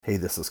Hey,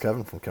 this is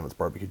Kevin from Kevin's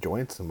BBQ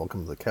Joints, and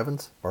welcome to the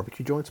Kevin's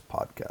BBQ Joints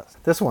podcast.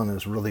 This one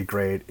is really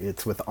great.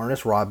 It's with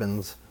Arnis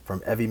Robbins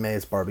from Evie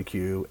Mae's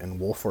Barbecue in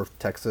Wolford,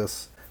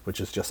 Texas, which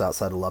is just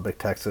outside of Lubbock,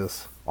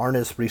 Texas.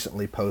 Arnis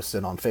recently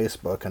posted on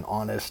Facebook an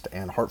honest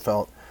and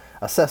heartfelt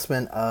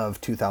assessment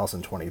of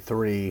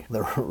 2023.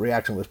 The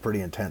reaction was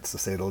pretty intense, to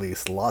say the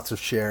least. Lots of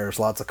shares,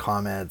 lots of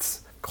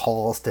comments,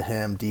 calls to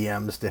him,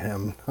 DMs to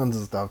him, tons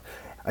of stuff.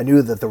 I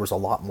knew that there was a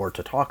lot more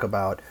to talk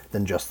about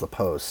than just the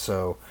post,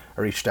 so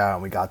I reached out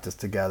and we got this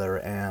together,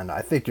 and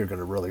I think you're going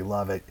to really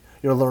love it.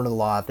 You'll learn a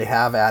lot. They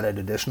have added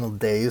additional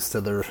days to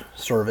their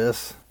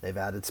service. They've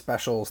added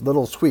specials,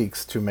 little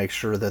tweaks to make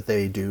sure that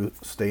they do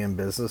stay in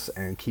business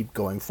and keep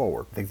going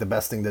forward. I think the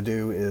best thing to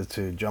do is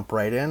to jump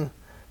right in.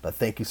 But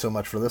thank you so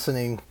much for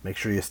listening. Make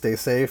sure you stay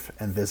safe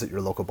and visit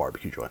your local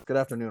barbecue joint. Good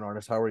afternoon,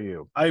 Arnis. How are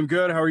you? I am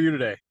good. How are you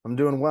today? I'm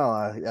doing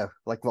well.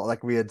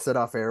 Like we had said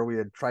off air, we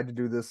had tried to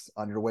do this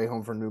on your way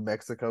home from New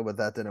Mexico, but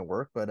that didn't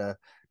work. But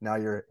now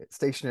you're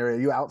stationary. Are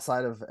you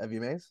outside of Evie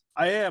Mae's?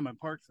 I am. I'm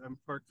parked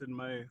in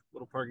my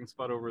little parking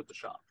spot over at the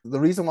shop. The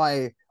reason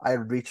why I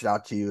had reached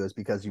out to you is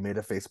because you made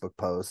a Facebook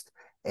post,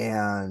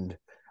 and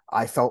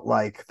I felt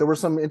like there were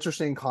some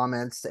interesting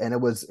comments, and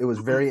it was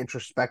very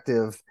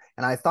introspective.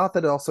 And I thought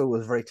that it also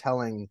was very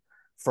telling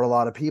for a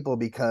lot of people,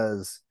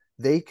 because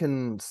they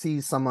can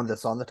see someone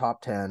that's on the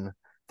top 10,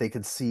 they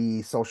could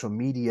see social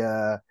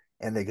media,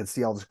 and they could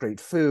see all this great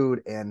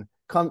food and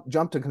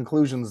jump to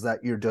conclusions that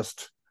you're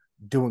just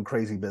doing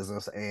crazy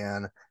business.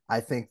 And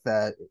I think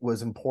that it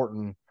was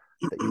important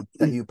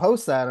that you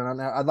post that.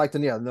 And I'd like to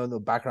know the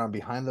background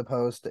behind the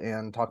post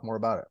and talk more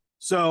about it.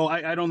 So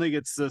I don't think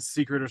it's a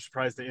secret or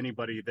surprise to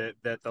anybody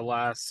that the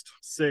last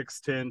 6,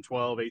 10,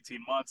 12, 18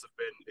 months have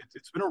been,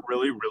 it's been a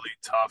really, really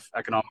tough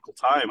economical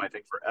time, I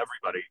think, for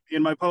everybody.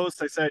 In my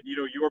post, I said,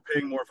 you're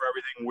paying more for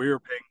everything. We're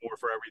paying more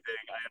for everything.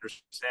 I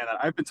understand that.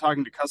 I've been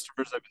talking to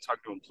customers. I've been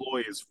talking to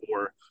employees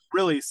for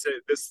really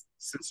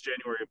since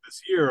January of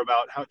this year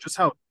about how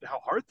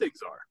hard things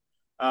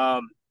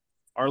are.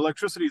 Our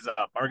electricity's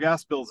up, our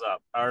gas bill's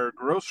up, our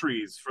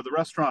groceries for the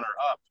restaurant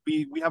are up.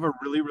 We have a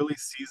really, really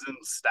seasoned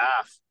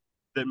staff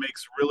that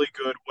makes really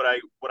good what I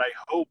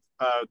hope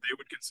they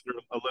would consider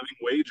a living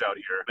wage out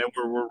here. And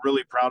we're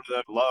really proud of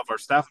that. Love our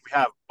staff that we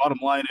have. Bottom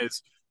line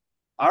is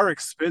our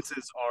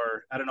expenses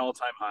are at an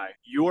all-time high.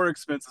 Your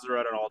expenses are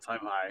at an all-time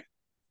high.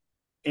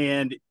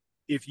 And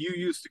if you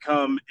used to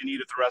come and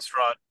eat at the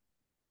restaurant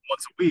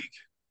once a week,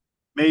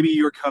 maybe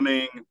you're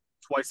coming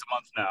twice a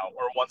month now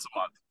or once a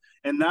month.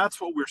 And that's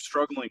what we're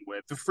struggling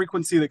with. The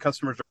frequency that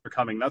customers are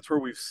coming, that's where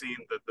we've seen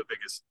the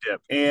biggest dip.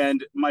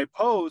 And my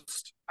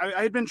post,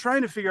 I had been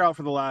trying to figure out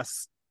for the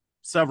last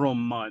several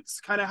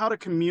months kind of how to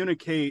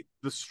communicate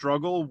the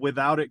struggle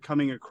without it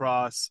coming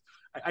across.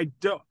 I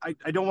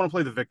don't want to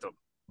play the victim.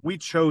 We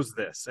chose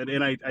this.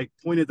 And I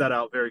pointed that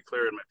out very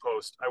clear in my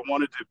post. I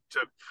wanted to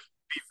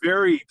be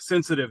very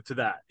sensitive to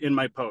that in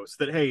my post,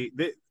 that, hey,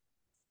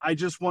 I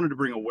just wanted to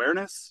bring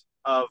awareness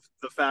of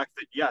the fact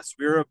that, yes,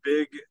 we're a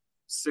big,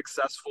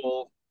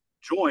 successful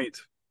joint,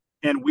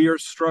 and we are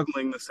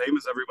struggling the same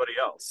as everybody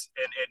else.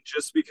 And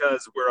just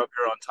because we're up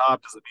here on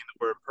top doesn't mean that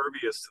we're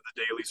impervious to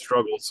the daily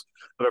struggles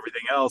of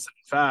everything else. And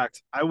in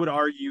fact, I would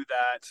argue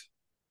that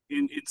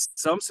in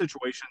some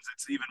situations,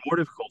 it's even more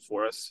difficult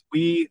for us.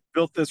 We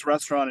built this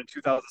restaurant in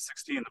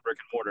 2016, the brick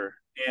and mortar.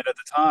 And at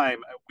the time,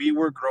 we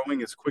were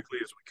growing as quickly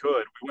as we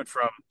could. We went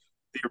from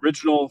the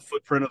original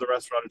footprint of the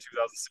restaurant in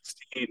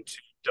 2016 to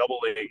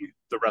doubling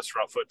the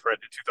restaurant footprint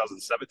in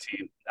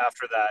 2017.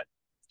 After that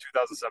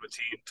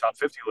 2017 top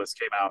 50 list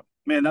came out,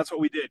 man, that's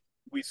what we did.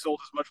 We sold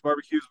as much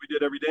barbecue as we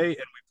did every day, and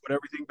we put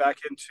everything back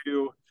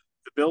into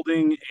the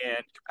building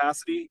and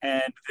capacity.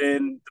 And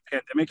then the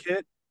pandemic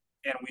hit,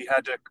 and we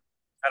had to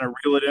kind of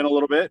reel it in a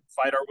little bit,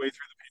 fight our way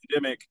through the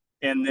pandemic.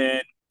 And then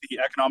the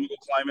economical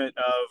climate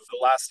of the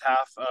last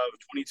half of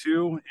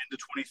 22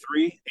 into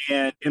 23.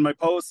 And in my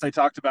post, I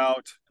talked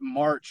about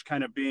March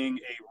kind of being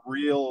a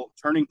real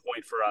turning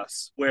point for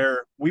us,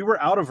 where we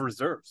were out of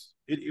reserves.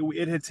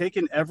 It had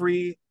taken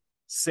every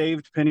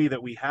saved penny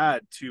that we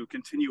had to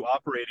continue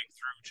operating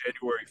through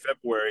January,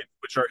 February,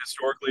 which are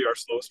historically our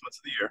slowest months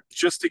of the year,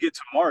 just to get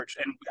to March.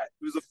 And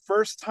it was the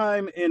first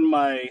time in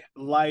my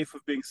life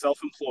of being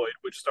self-employed,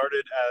 which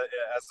started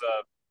as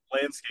a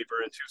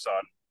landscaper in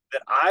Tucson,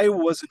 that I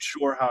wasn't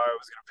sure how I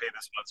was going to pay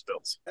this month's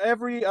bills.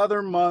 Every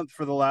other month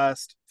for the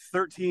last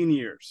 13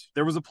 years,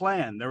 there was a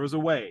plan, there was a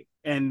way.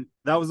 And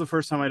that was the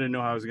first time I didn't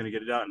know how I was going to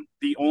get it done.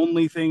 The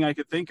only thing I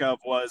could think of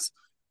was,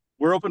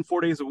 we're open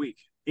 4 days a week.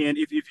 And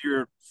if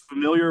you're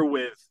familiar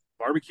with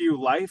barbecue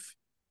life,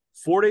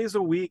 4 days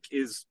a week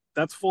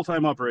that's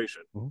full-time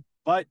operation. Mm-hmm.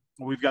 But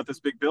we've got this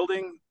big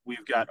building,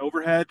 we've got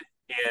overhead,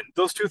 and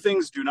those two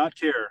things do not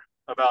care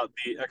about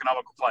the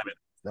economical climate.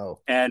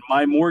 No. And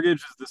my mortgage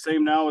is the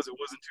same now as it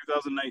was in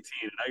 2019,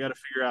 and I got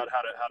to figure out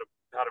how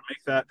to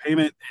make that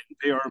payment and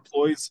pay our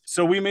employees.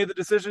 So we made the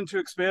decision to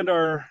expand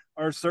our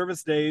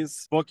service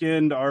days,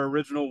 bookend our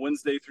original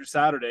Wednesday through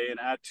Saturday, and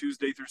add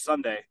Tuesday through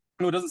Sunday.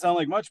 know, it doesn't sound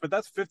like much, but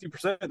that's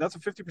 50%. That's a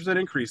 50%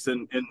 increase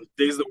in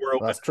days that we're Well,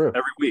 open that's true.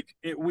 every week.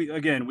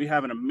 We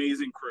have an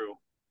amazing crew,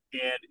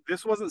 and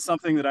this wasn't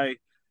something that I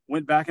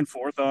went back and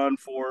forth on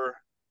for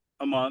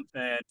a month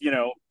and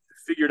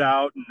figured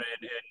out and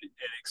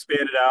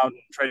expanded out and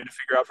tried to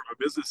figure out from a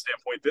business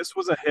standpoint. This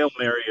was a Hail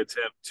Mary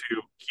attempt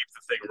to keep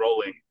the thing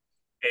rolling,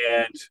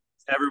 and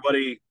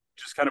everybody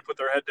just kind of put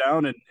their head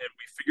down and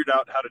we figured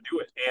out how to do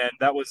it. And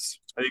that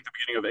was, I think, the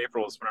beginning of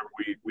April is whenever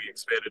we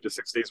expanded to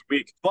 6 days a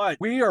week. But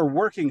we are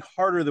working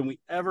harder than we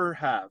ever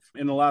have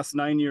in the last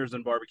 9 years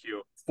in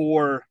barbecue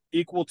for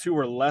equal to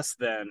or less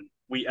than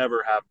we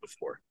ever have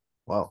before.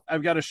 Wow.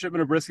 I've got a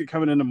shipment of brisket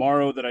coming in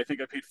tomorrow that I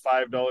think I paid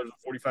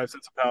 $5.45 a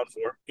pound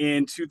for.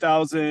 In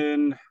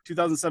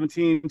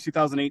 2017,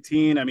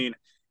 2018, I mean,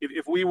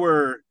 if we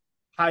were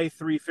high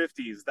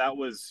 350s, that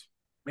was,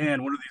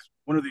 man, when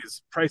are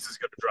these prices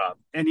going to drop?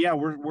 And yeah,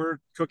 we're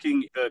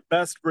cooking the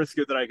best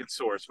brisket that I can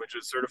source, which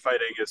is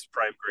certified Angus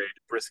prime grade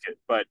brisket,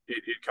 but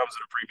it comes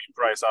at a premium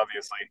price,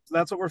 obviously. So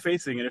that's what we're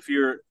facing. And if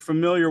you're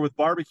familiar with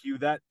barbecue,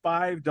 that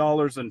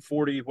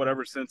 $5.40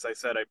 whatever cents I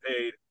said I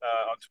paid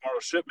on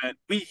tomorrow's shipment,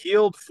 we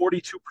yield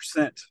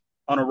 42%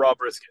 on a raw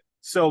brisket.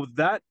 So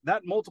that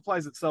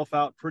multiplies itself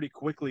out pretty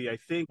quickly. I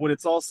think when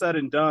it's all said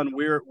and done,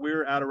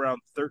 we're at around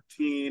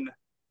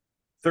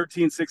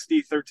 1360,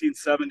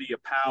 1370 a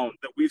pound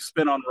that we've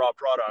spent on raw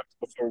product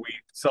before we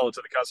sell it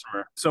to the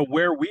customer. So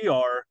where we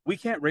are, we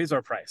can't raise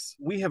our price.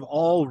 We have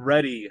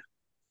already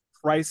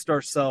priced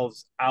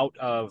ourselves out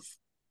of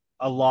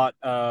a lot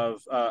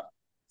of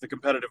the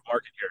competitive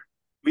market here.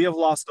 We have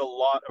lost a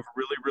lot of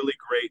really, really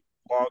great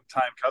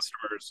long-time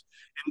customers,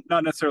 and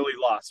not necessarily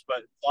lost,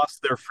 but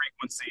lost their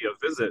frequency of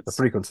visits. The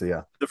frequency,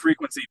 yeah. The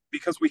frequency,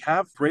 because we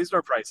have raised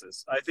our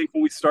prices. I think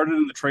when we started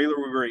in the trailer,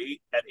 we were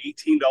at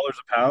 $18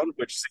 a pound,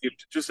 which seemed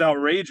just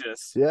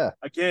outrageous. Yeah.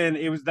 Again,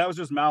 that was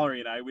just Mallory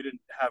and I. We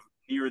didn't have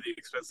near the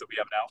expense that we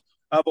have now.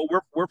 But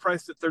we're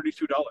priced at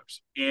 $32,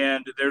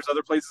 and there's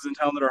other places in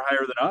town that are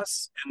higher than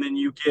us. And then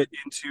you get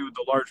into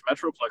the large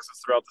metroplexes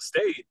throughout the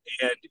state,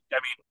 and I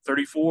mean,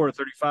 $34,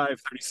 $35,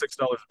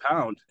 $36 a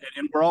pound,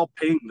 and we're all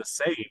paying the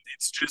same.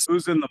 It's just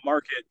who's in the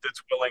market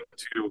that's willing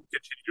to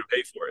continue to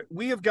pay for it.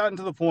 We have gotten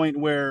to the point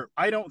where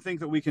I don't think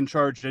that we can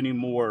charge any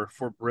more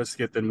for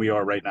brisket than we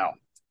are right now,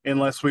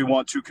 unless we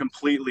want to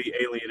completely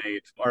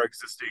alienate our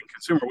existing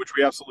consumer, which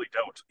we absolutely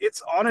don't.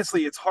 It's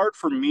hard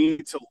for me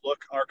to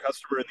look our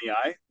customer in the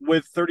eye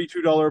with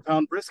 $32 a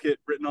pound brisket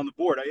written on the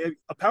board.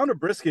 A pound of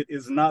brisket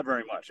is not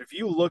very much. If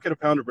you look at a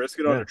pound of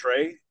brisket on a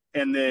tray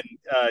and then,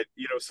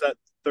 set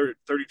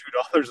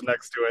 $32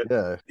 next to it,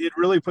 it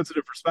really puts it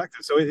in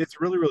perspective. So it's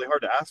really, really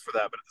hard to ask for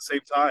that. But at the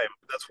same time,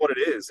 that's what it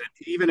is. And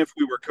even if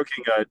we were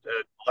cooking a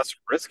lesser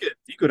brisket,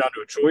 you go down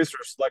to a choice or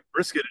a select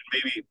brisket and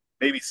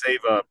maybe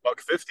save $1.50,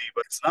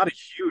 but it's not a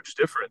huge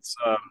difference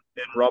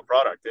in raw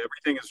product.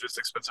 Everything is just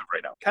expensive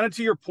right now. Kind of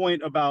to your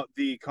point about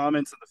the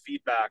comments and the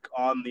feedback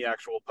on the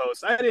actual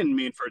post, I didn't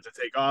mean for it to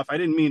take off. I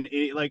didn't mean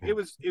it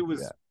was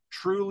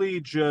truly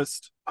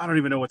just, I don't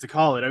even know what to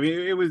call it. I mean,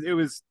 it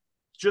was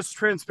just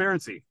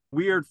transparency.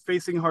 We are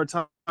facing hard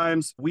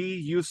times. We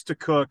used to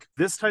cook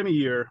this time of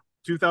year,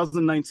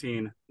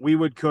 2019, we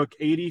would cook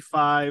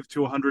 85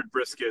 to 100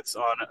 briskets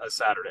on a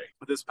Saturday.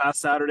 This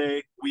past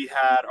Saturday, we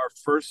had our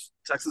first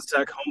Texas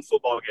Tech home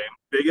football game,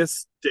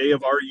 biggest day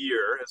of our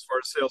year as far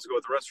as sales go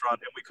at the restaurant,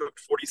 and we cooked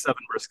 47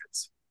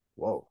 briskets.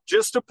 Whoa.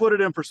 Just to put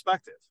it in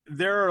perspective,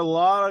 there are a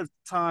lot of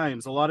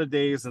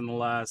days in the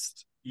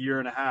last year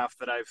and a half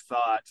that I've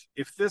thought,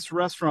 if this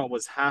restaurant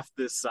was half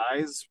this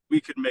size,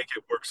 we could make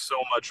it work so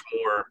much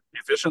more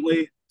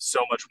efficiently,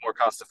 so much more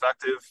cost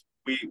effective.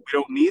 We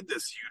don't need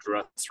this huge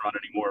restaurant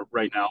anymore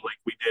right now like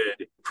we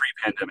did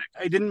pre-pandemic.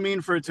 I didn't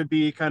mean for it to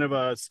be kind of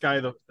a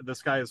the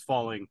sky is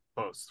falling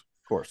post.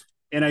 Of course.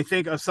 And I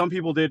think some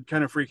people did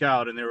kind of freak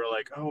out and they were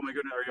like, oh my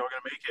goodness, are y'all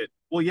going to make it?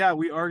 Well, yeah,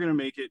 we are going to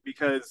make it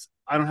because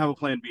I don't have a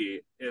plan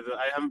B.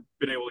 I haven't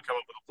been able to come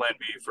up with a plan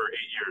B for 8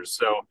 years.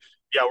 So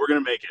yeah, we're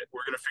going to make it.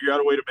 We're going to figure out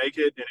a way to make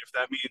it. And if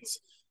that means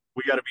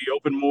we got to be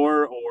open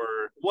more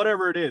or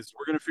whatever it is,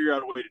 we're going to figure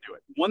out a way to do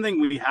it. One thing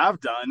we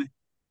have done,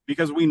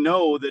 because we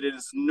know that it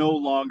is no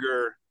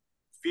longer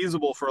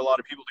feasible for a lot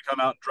of people to come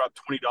out and drop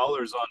 $20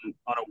 on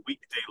a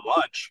weekday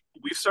lunch,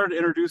 we've started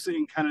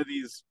introducing kind of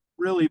these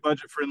really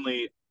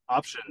budget-friendly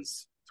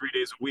options 3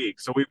 days a week.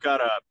 So we've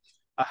got a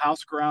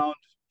house ground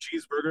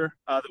cheeseburger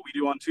that we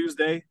do on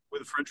Tuesday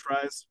with French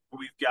fries.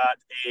 We've got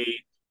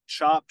a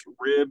chopped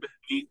rib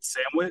meat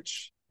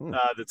sandwich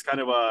that's kind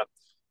of a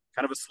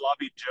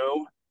sloppy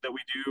Joe that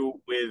we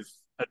do with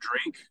a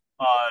drink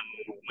on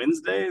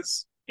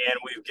Wednesdays. And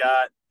we've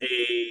got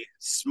a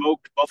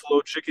smoked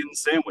buffalo chicken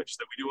sandwich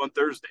that we do on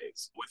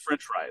Thursdays with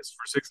French fries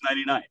for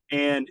 $6.99.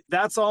 And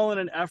that's all in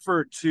an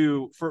effort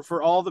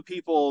for all the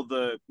people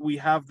we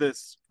have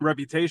this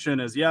reputation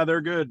as, yeah,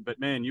 they're good, but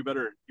man, you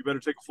better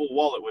take a full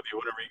wallet with you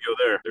whenever you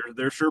go there.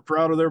 They're sure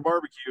proud of their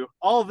barbecue.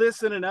 All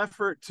this in an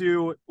effort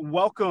to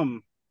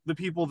welcome the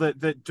people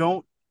that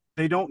don't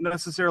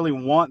necessarily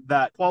want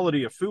that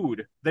quality of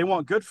food they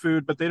want good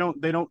food, but they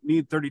don't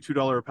need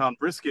 $32 a pound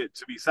brisket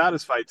to be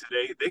satisfied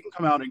today. They can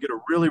come out and get a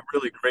really,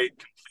 really great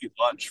complete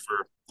lunch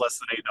for less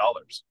than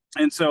 $8.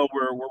 And so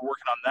we're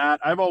working on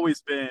that. I've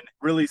always been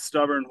really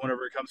stubborn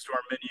whenever it comes to our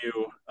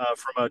menu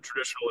from a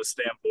traditionalist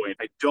standpoint.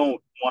 I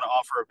don't want to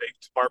offer a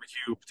baked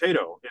barbecue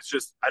potato. It's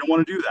just I don't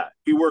want to do that.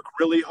 We work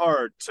really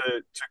hard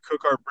to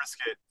cook our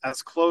brisket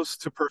as close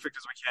to perfect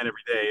as we can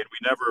every day, and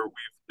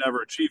we've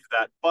never achieved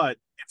that. But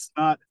it's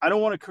not. I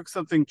don't want to cook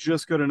something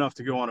just good enough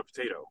to go on a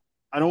potato.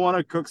 I don't want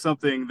to cook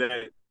something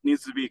that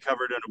needs to be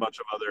covered in a bunch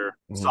of other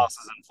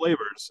sauces and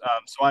flavors.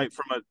 So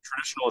from a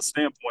traditionalist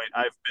standpoint,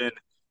 I've been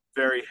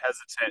very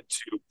hesitant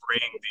to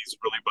bring these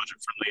really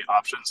budget-friendly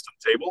options to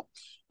the table.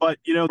 But,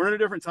 we're in a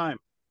different time.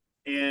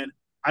 And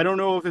I don't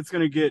know if it's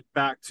going to get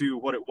back to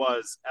what it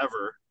was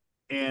ever.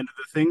 And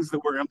the things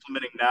that we're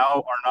implementing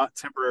now are not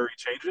temporary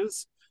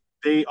changes.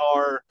 They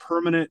are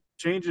permanent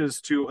changes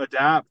to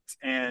adapt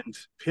and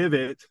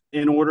pivot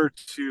in order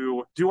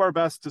to do our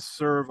best to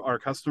serve our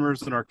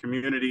customers and our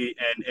community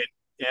and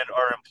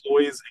our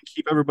employees and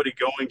keep everybody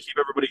going, keep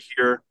everybody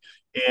here,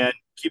 and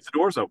keep the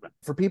doors open.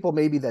 For people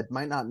maybe that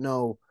might not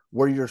know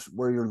where you're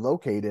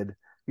located,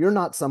 you're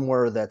not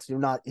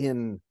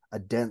in a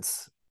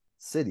dense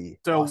city,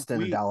 so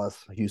Austin,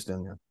 Dallas,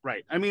 Houston. Yeah.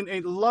 Right. I mean,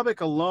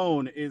 Lubbock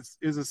alone is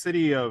a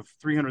city of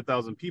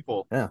 300,000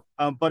 people. Yeah.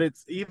 But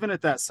it's even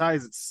at that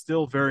size, it's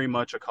still very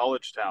much a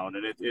college town,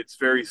 and it's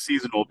very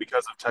seasonal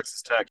because of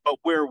Texas Tech. But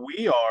where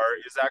we are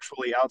is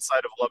actually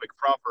outside of Lubbock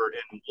proper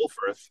in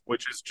Wolforth,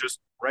 which is just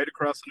right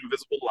across an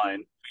invisible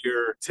line.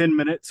 We're 10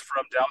 minutes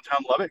from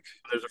downtown Lubbock.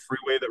 There's a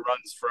freeway that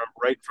runs from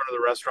right in front of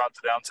the restaurant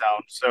to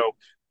downtown. So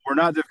we're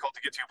not difficult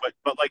to get to,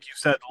 but like you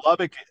said,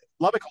 Lubbock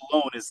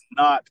alone is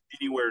not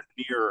anywhere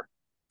near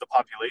the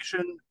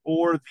population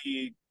or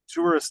the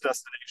tourist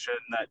destination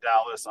that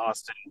Dallas,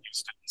 Austin,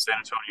 Houston, San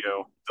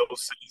Antonio,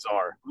 those cities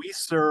are. We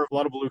serve a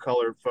lot of blue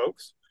collar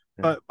folks,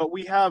 but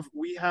we have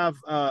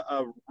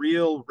a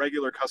real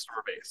regular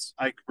customer base.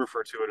 I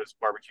refer to it as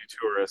barbecue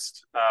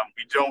tourist.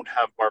 We don't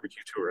have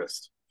barbecue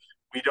tourists.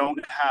 We don't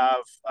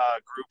have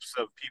groups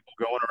of people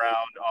going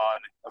around on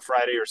a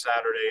Friday or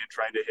Saturday and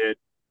trying to hit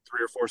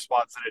 3 or 4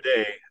 spots in a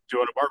day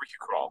doing a barbecue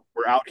crawl.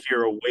 We're out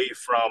here away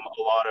from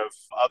a lot of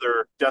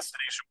other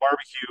destination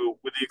barbecue,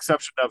 with the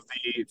exception of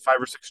the 5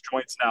 or 6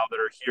 joints now that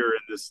are here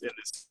in this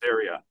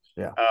area.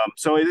 Yeah.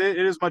 So it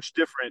is much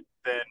different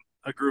than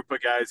a group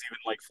of guys even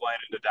like flying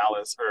into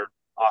Dallas or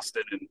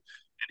Austin and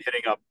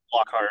hitting up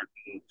Lockhart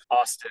and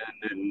Austin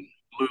and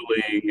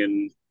Luling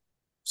and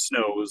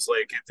Snows.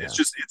 Like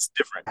it's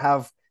different.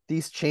 Have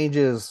these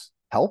changes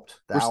helped?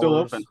 We're still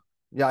open.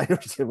 Yeah,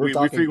 we're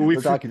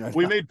talking.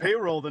 We made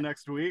payroll the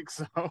next week,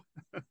 so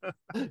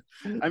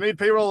I made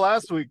payroll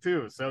last week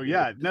too. So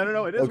yeah,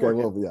 no, it is working.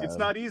 Well, yeah, it's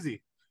not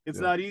easy. It's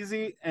not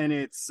easy, and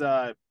it's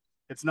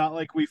not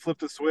like we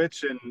flipped a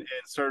switch and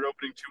started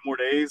opening 2 more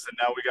days, and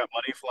now we got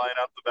money flying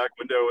out the back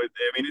window.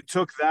 It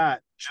took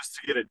that just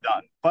to get it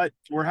done, but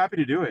we're happy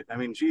to do it. I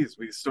mean, geez,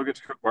 we still get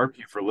to cook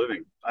barbecue for a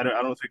living. I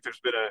don't think there's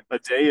been a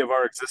day of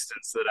our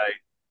existence that I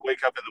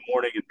wake up in the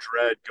morning and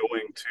dread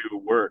going to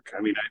work.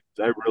 I mean,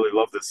 I really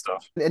love this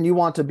stuff. And you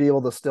want to be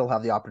able to still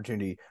have the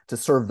opportunity to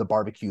serve the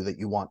barbecue that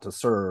you want to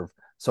serve.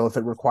 So if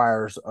it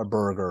requires a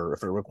burger,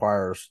 if it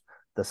requires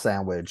the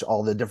sandwich,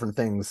 all the different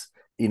things,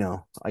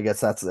 I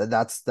guess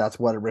that's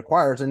what it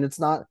requires. And it's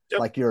not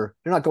like you're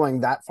not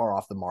going that far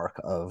off the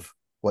mark of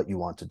what you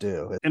want to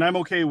do. And I'm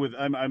okay with,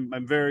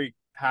 I'm very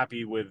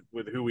happy with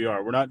who we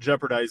are. We're not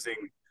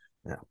jeopardizing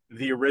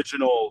the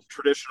original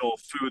traditional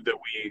food that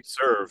we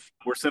serve.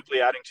 We're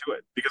simply adding to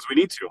it because we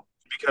need to,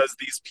 because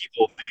these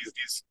people,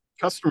 these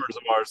customers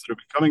of ours that have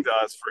been coming to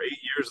us for 8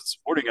 years and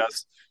supporting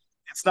us,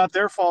 it's not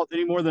their fault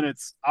any more than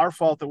it's our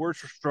fault that we're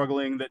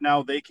struggling, that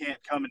now they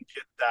can't come and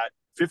get that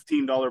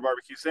 $15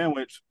 barbecue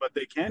sandwich, but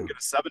they can get a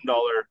 $7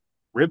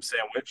 rib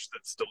sandwich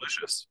that's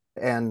delicious.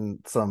 And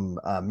some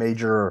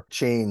major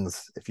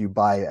chains, if you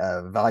buy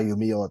a value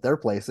meal at their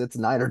place, it's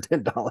 $9 or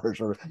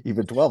 $10 or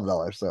even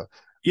 $12. So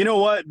you know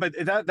what? But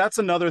that's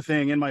another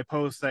thing. In my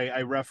post,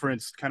 I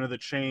referenced kind of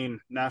the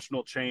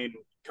national chain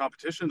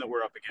competition that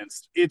we're up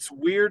against. It's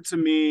weird to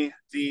me,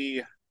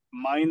 the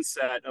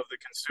mindset of the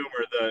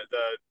consumer,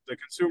 the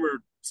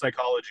consumer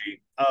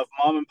psychology of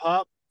mom and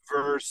pop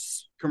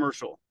versus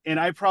commercial. And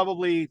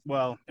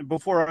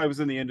before I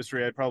was in the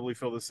industry, I'd probably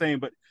feel the same.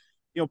 But,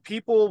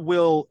 people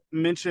will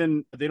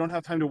mention they don't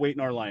have time to wait in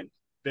our line.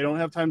 They don't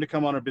have time to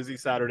come on a busy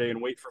Saturday and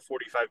wait for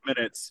 45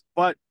 minutes.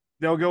 But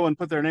they'll go and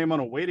put their name on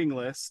a waiting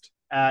list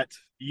at,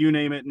 you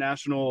name it,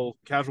 National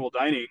Casual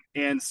Dining,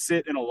 and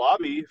sit in a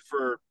lobby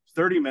for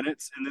 30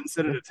 minutes and then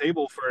sit at a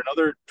table for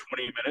another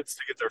 20 minutes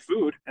to get their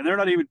food. And they're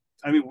not even,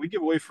 we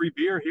give away free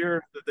beer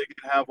here that they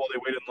can have while they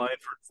wait in line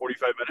for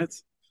 45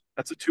 minutes.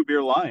 That's a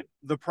 2-beer line.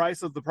 The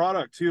price of the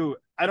product too.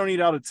 I don't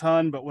eat out a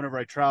ton, but whenever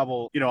I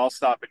travel, I'll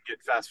stop and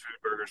get fast food,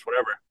 burgers,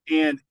 whatever.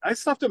 And I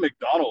stopped at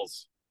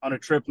McDonald's on a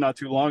trip not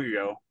too long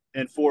ago.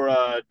 And for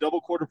a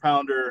double quarter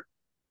pounder,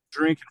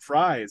 drink and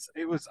fries.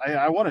 It was,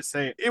 I want to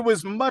say it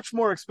was much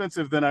more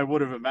expensive than I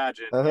would have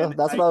imagined. And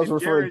That's what I was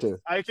referring to.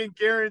 I can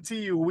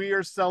guarantee you we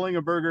are selling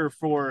a burger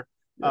for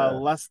Yeah.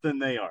 less than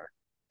they are.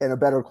 And a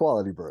better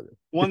quality burger.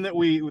 One that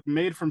we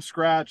made from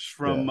scratch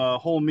from Yeah.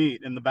 whole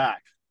meat in the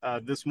back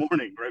this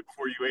morning, right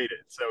before you ate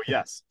it. So,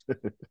 yes.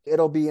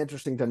 It'll be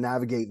interesting to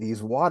navigate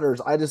these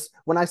waters.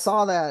 When I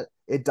saw that,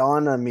 it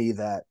dawned on me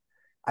that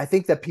I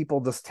think that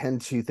people just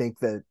tend to think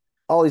that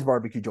all these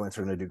barbecue joints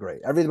are going to do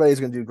great.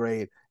 Everybody's going to do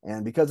great.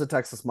 And because of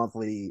Texas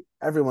Monthly,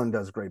 everyone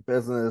does great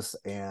business.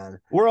 And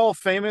we're all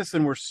famous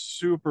and we're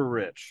super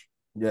rich.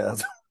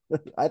 Yes.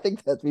 I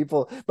think that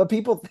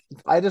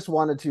I just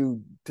wanted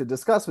to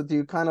discuss with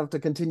you kind of to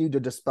continue to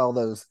dispel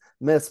those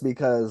myths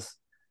because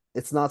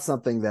it's not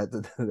something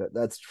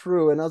that's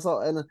true. And also,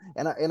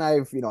 and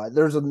I've,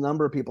 there's a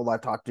number of people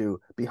I've talked to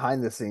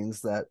behind the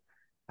scenes that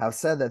have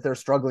said that they're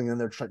struggling and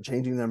they're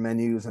changing their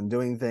menus and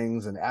doing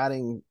things and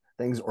adding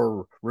things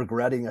or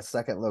regretting a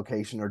second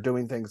location or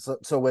doing things.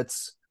 So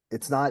it's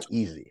not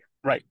easy.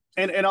 Right.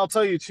 And I'll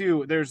tell you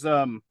too, there's,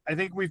 I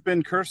think we've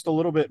been cursed a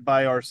little bit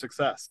by our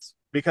success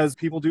because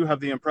people do have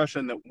the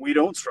impression that we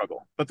don't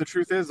struggle. But the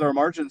truth is our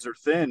margins are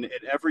thin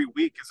and every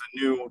week is a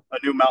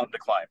new mountain to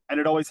climb. And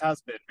it always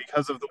has been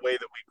because of the way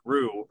that we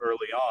grew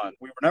early on.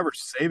 We were never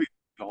saving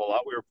a whole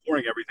lot. We were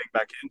pouring everything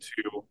back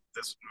into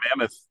this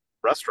mammoth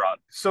restaurant.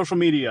 Social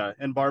media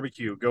and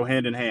barbecue go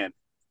hand in hand.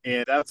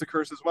 And that's a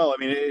curse as well. I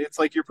mean, it's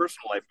like your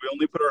personal life. We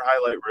only put our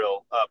highlight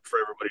reel up for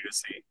everybody to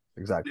see.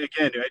 Exactly.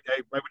 Again,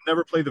 I would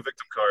never play the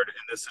victim card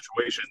in this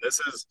situation.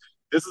 This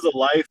is a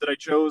life that I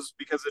chose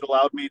because it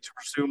allowed me to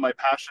pursue my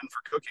passion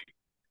for cooking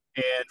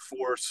and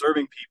for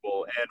serving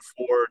people and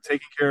for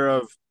taking care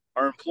of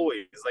our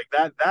employees.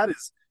 Like that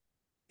is,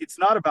 it's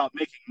not about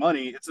making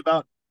money. It's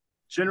about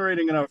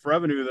generating enough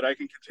revenue that I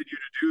can continue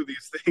to do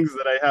these things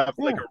that I have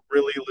like a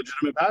really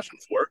legitimate passion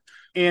for.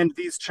 And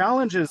these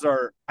challenges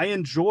I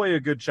enjoy a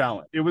good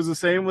challenge. It was the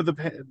same with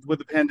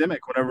the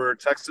pandemic whenever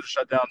Texas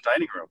shut down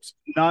dining rooms.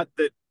 Not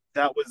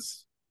that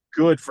was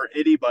good for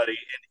anybody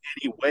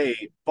in any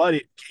way, but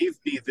it gave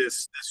me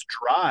this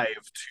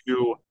drive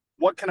to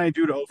what can I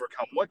do to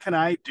overcome? What can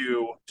I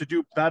do to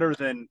do better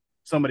than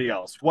somebody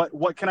else?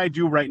 What can I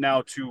do right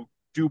now to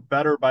do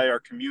better by our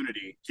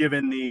community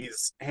given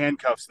these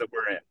handcuffs that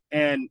we're in?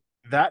 And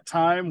that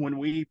time when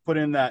we put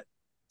in that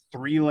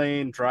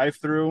 3-lane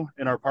drive-through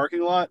in our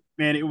parking lot,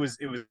 man, it was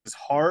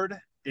hard.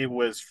 It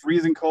was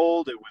freezing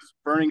cold. It was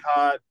burning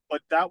hot,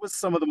 but that was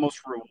some of the most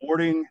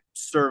rewarding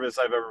service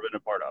I've ever been a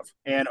part of.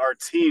 And our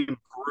team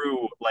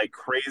grew like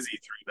crazy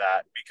through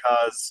that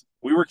because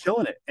we were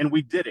killing it and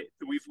we did it.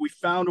 We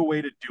found a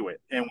way to do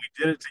it and we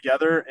did it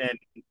together. And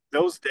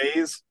those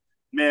days,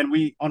 man,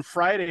 on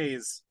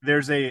Fridays,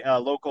 there's a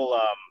local,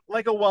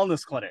 like a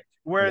wellness clinic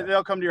where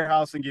they'll come to your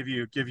house and give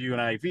you an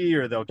IV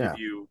or they'll give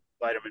you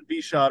vitamin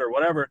B shot or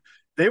whatever.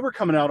 They were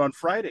coming out on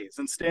Fridays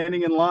and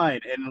standing in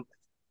line and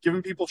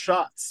giving people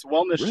shots,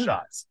 wellness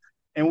shots.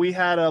 And we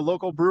had a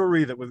local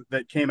brewery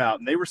that came out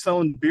and they were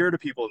selling beer to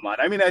people in line.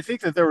 I mean, I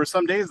think that there were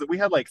some days that we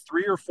had like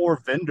 3 or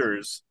 4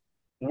 vendors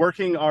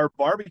working our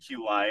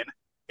barbecue line.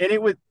 And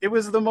it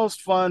was the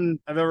most fun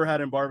I've ever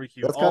had in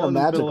barbecue. That's all kind of in the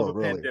magical, middle of a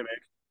really. pandemic.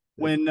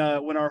 When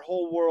our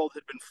whole world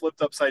had been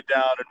flipped upside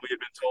down and we had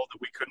been told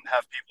that we couldn't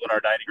have people in our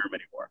dining room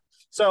anymore.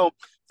 So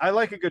I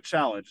like a good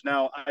challenge.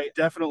 Now, I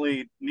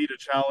definitely need a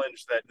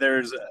challenge that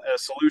there's a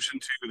solution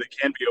to that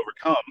can be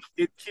overcome.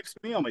 It keeps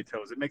me on my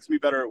toes. It makes me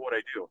better at what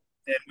I do.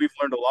 And we've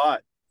learned a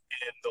lot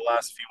in the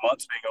last few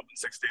months being open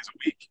 6 days a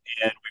week.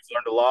 And we've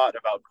learned a lot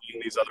about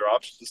bringing these other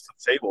options to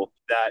the table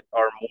that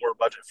are more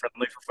budget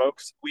friendly for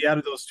folks. We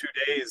added those 2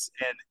 days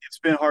and it's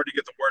been hard to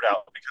get the word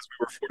out because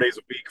we were 4 days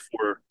a week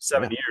for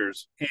 7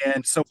 years.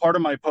 And so part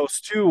of my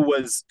post too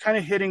was kind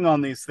of hitting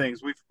on these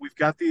things. We've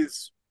got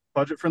these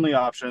budget friendly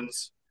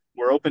options.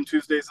 We're open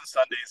Tuesdays and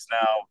Sundays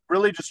now,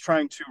 really just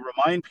trying to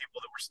remind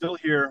people that we're still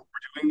here.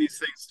 We're doing these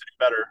things to do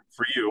better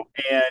for you.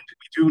 And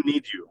we do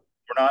need you.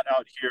 We're not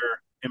out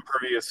here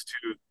impervious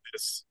to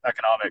this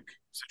economic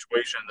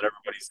situation that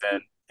everybody's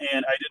in.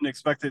 And I didn't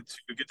expect it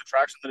to get the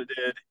traction that it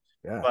did,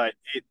 but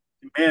it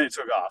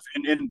took off.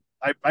 And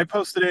I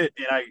posted it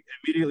and I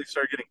immediately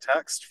started getting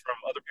texts from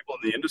other people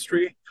in the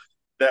industry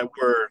that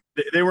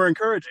were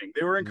encouraging.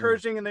 They were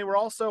encouraging. And there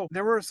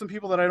were some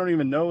people that I don't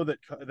even know that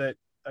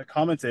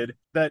commented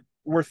that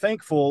were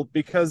thankful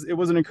because it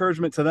was an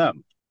encouragement to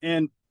them.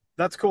 And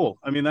that's cool.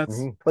 I mean, that's.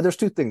 But there's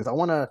 2 things. I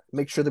want to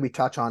make sure that we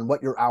touch on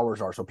what your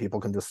hours are so people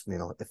can just,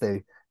 if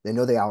they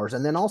know the hours.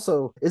 And then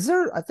also,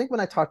 I think when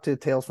I talked to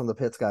Tales from the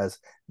Pits guys,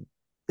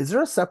 is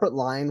there a separate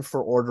line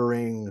for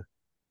ordering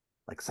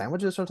like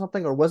sandwiches or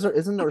something? Or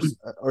isn't there,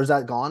 or is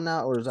that gone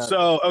now? Or is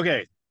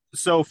that?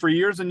 So for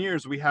years and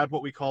years, we had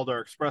what we called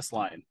our express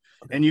line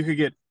and you could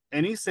get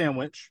any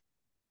sandwich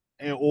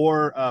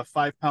or a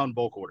 5-pound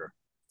bulk order,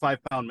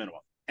 5-pound minimum.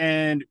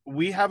 And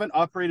we haven't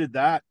operated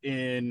that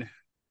in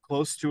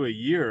close to a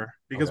year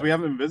because we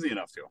haven't been busy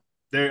enough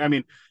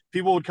to.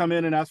 People would come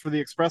in and ask for the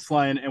express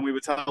line and we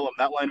would tell them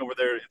that line over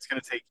there, it's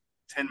going to take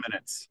 10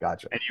 minutes.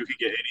 Gotcha. And you can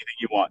get anything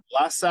you want.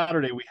 Last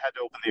Saturday, we had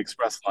to open the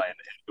express line and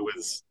it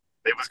was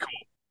It was cool.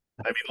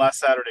 I mean, last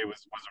Saturday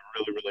was a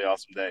really really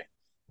awesome day.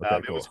 Okay,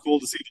 It was cool. cool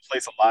to see the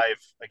place alive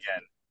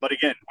again. But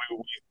again,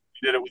 we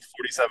did it with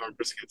 47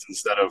 briskets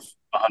instead of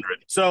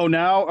 100. So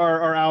now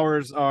our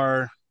hours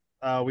are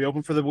we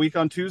open for the week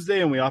on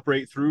Tuesday and we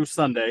operate through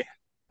Sunday.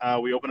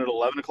 We open at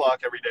 11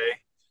 o'clock every day.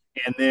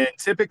 And then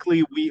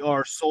typically we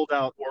are sold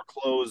out or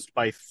closed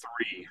by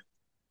 3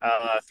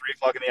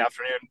 o'clock in the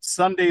afternoon.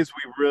 Sundays,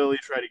 we really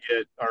try to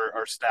get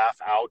our staff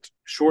out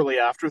shortly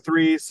after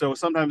 3. So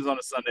sometimes on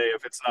a Sunday,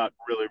 if it's not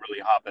really,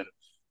 really hopping,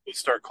 we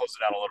start closing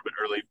down a little bit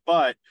early.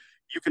 But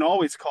you can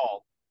always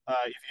call.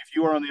 If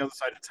you are on the other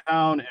side of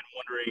town and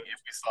wondering if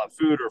we still have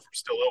food or if we're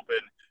still open,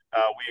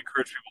 we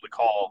encourage people to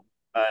call.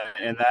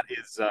 And that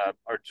is our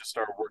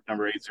work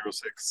number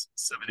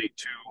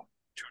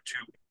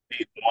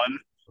 806-782-2281,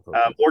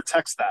 Okay. or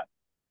text that.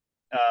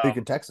 You Um,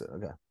 can text it.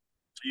 Okay.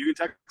 you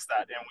can text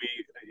that, and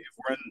if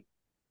we're in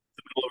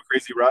the middle of a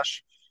crazy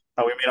rush,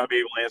 we may not be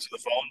able to answer the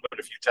phone. But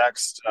if you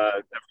text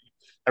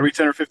every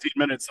 10 or 15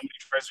 minutes, somebody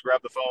tries to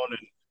grab the phone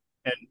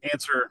and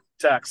answer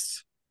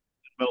texts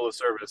in the middle of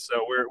service.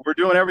 So we're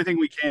doing everything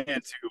we can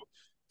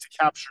to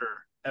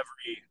capture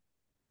every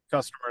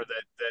customer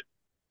that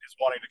is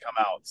wanting to come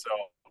out. So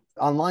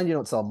Online, you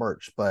don't sell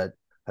merch, but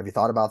have you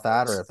thought about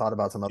that or thought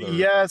about some other?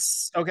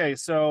 yes, okay.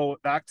 So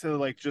back to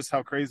like just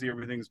how crazy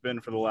everything's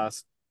been for the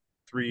last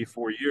 3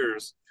 4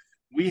 years.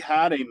 We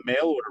had a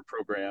mail order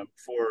program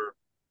for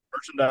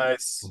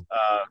merchandise,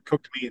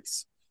 cooked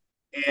meats,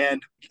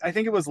 and I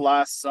think it was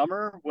last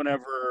summer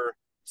whenever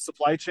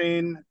supply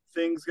chain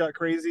things got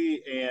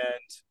crazy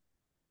and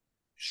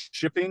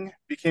shipping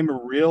became a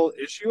real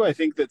issue. I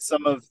think that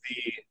some of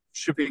the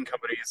shipping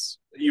companies,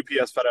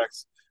 UPS,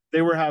 FedEx,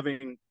 they were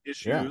having Yeah.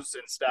 issues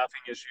and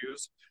staffing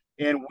issues,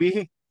 and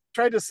we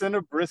tried to send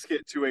a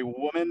brisket to a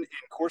woman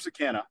in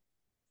Corsicana.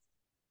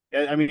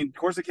 I mean,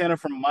 Corsicana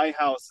from my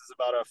house is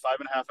about a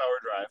 5.5 hour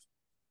drive.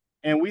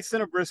 And we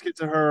sent a brisket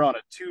to her on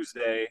a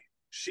Tuesday.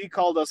 She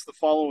called us the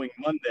following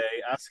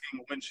Monday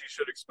asking when she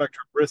should expect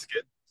her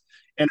brisket.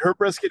 And her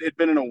brisket had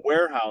been in a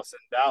warehouse in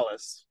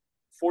Dallas,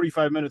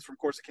 45 minutes from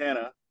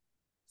Corsicana,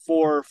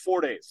 for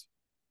 4 days.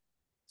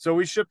 So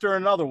we shipped her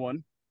another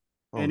one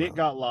Oh and it no.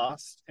 got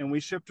lost. And we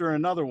shipped her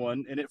another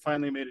one and it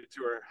finally made it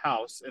to her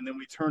house. And then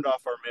we turned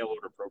off our mail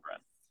order program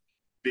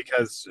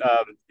because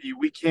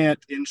we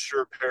can't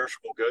insure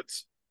perishable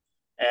goods.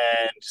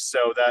 And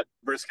so that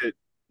brisket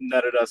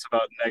netted us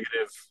about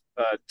negative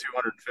 $250.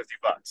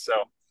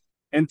 So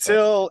That's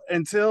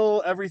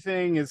until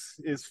everything is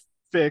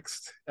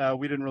fixed,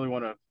 we didn't really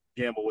want to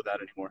gamble with that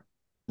anymore.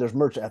 there's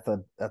merch at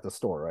the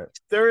store, right?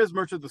 There is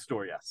merch at the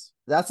store, yes.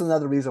 That's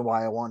another reason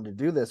why I wanted to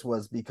do this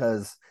was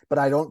because, but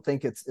I don't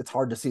think it's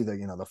hard to see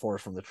the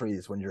forest from the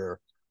trees when you're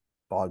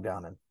bogged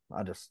down, and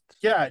I just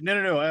Yeah,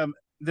 no.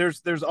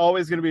 There's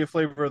always going to be a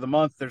flavor of the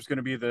month. There's going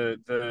to be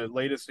the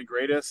latest and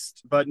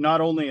greatest, but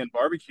not only in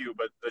barbecue,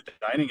 but the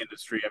dining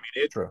industry. I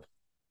mean, true.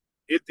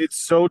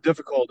 it's so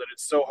difficult and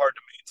it's so hard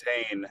to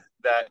maintain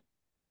that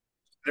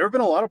there have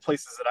been a lot of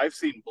places that I've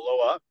seen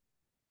blow up,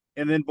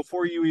 and then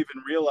before you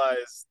even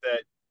realize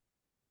that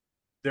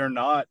they're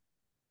not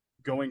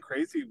going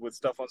crazy with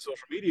stuff on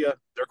social media,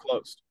 they're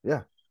closed.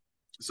 Yeah.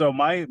 So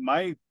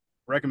my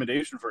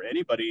recommendation for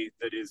anybody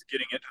that is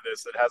getting into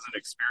this that hasn't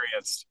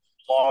experienced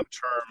long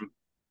term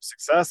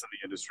success in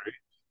the industry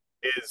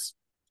is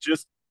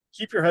just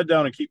keep your head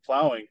down and keep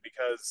plowing,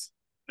 because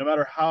no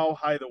matter how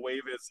high the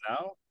wave is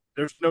now,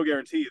 there's no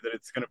guarantee that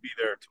it's going to be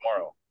there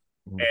tomorrow.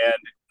 Mhm.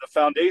 And the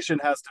foundation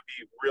has to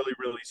be really,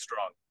 really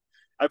strong.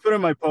 I put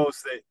in my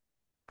post that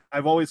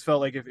I've always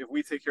felt like if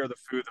we take care of the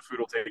food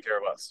will take care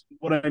of us.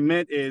 What I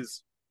meant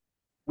is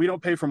we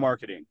don't pay for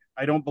marketing.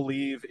 I don't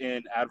believe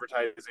in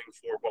advertising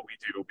for what we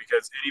do,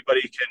 because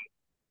anybody can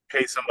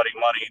pay somebody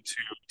money to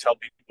tell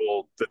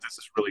people that this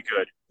is really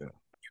good. Yeah.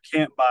 You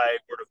can't buy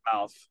word of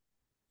mouth.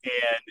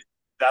 And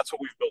that's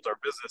what we've built our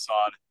business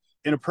on.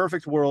 In a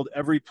perfect world,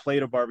 every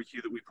plate of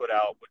barbecue that we put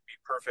out would be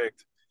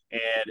perfect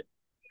and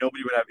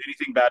nobody would have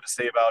anything bad to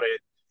say about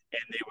it.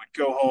 And they would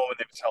go home and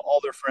they would tell all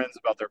their friends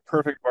about their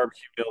perfect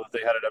barbecue meal that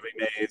they had at Evie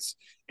Mae's.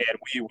 And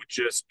we would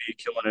just be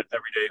killing it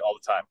every day, all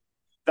the time.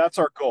 That's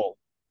our goal.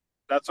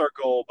 That's our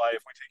goal. By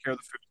if we take care of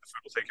the food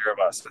will take care of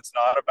us. It's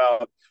not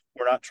about,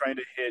 we're not trying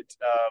to hit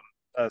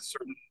a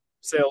certain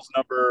sales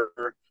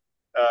number,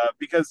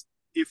 because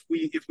if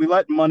we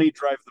let money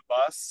drive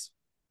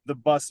the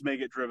bus may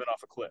get driven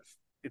off a cliff.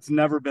 It's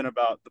never been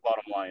about the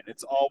bottom line.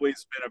 It's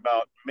always been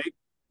about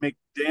make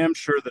damn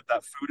sure that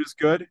that food is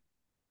good,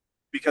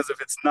 because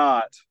if it's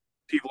not,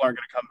 people aren't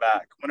going to come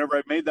back. Whenever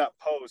I made that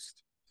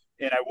post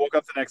and I woke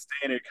up the next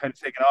day and it kind of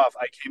taken off,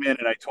 I came in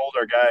and I told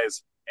our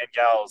guys and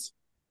gals,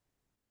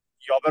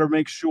 y'all better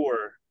make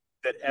sure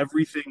that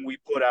everything we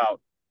put out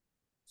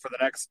for the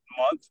next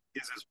month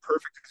is as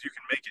perfect as you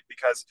can make it,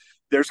 because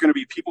there's going to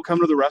be people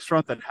coming to the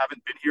restaurant that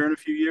haven't been here in a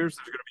few years.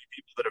 There's going to be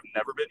people that have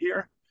never been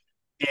here.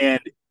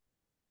 And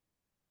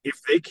if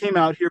they came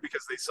out here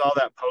because they saw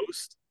that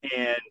post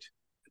and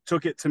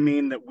took it to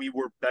mean that we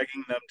were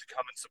begging them to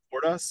come and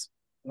support us,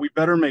 we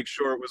better make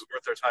sure it was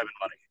worth their time and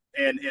money.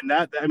 And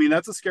that, I mean,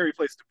 that's a scary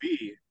place to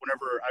be.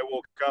 Whenever I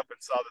woke up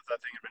and saw that that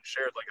thing had been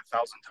shared like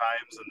 1,000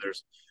 times and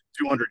there's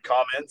 200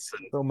 comments,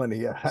 and So many.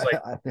 it was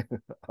like, Yeah.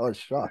 I was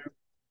shocked.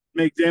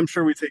 make damn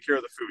sure we take care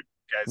of the food,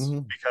 guys, Hmm.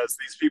 because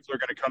these people are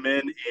going to come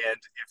in, and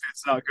if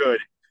it's not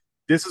good,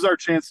 this is our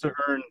chance to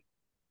earn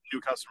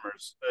new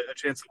customers, a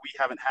chance that we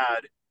haven't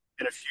had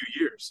in a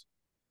few years.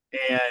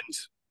 And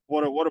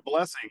what a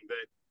blessing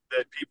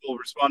that people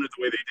responded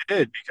the way they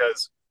did,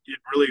 because it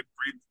really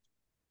breathed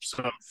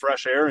some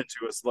fresh air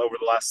into us over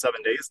the last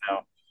 7 days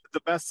now. The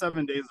best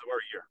 7 days of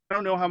our year. I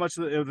don't know how much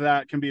of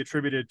that can be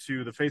attributed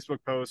to the Facebook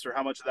post, or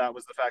how much of that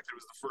was the fact that it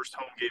was the first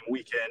home game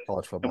weekend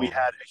College and we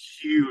football. had a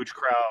huge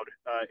crowd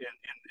in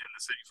the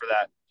city for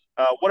that.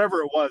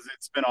 Whatever it was,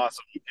 it's been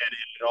awesome, and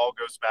it all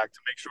goes back to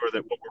make sure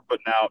that what we're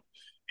putting out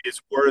is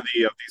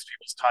worthy of these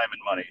people's time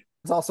and money.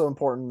 It's also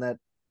important that,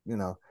 you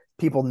know,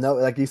 people know,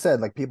 like you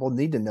said, like people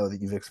need to know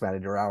that you've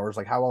expanded your hours.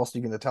 Like, how else are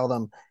you going to tell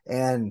them?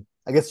 And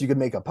I guess you could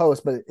make a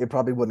post, but it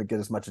probably wouldn't get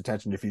as much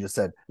attention if you just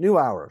said new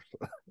hours.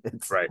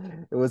 It's Right.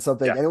 it was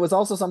something, Yeah. and it was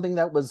also something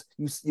that was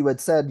you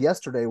had said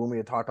yesterday when we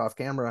had talked off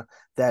camera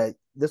that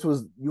this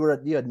was you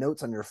had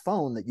notes on your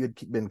phone that you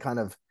had been kind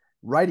of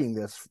writing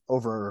this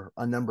over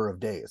a number of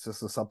days.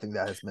 This is something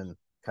that has been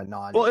kind of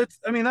gnawing Well, at it's,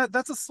 I mean,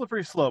 that's a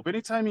slippery slope.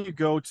 Anytime you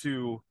go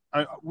to,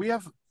 we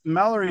have,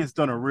 Mallory has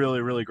done a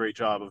really, really great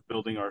job of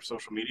building our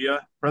social media you. Oh yeah,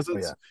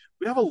 presence.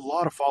 We have a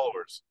lot of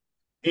followers,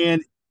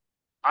 and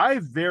I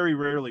very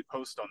rarely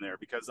post on there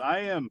because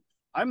I'm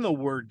the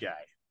word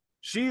guy.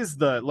 She's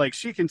the, like,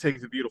 she can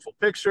take the beautiful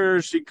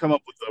pictures. She can come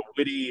up with the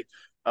witty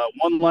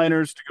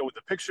one-liners to go with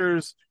the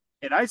pictures,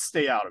 and I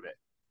stay out of it.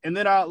 And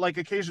then I, like,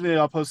 occasionally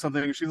I'll post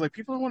something, and she's like,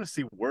 people don't want to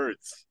see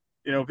words.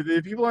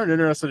 People aren't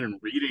interested in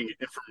reading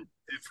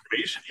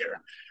information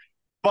here.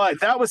 But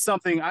that was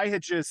something I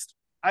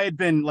had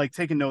been like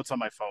taking notes on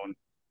my phone,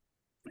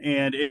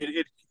 and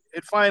it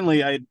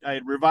finally I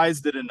had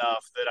revised it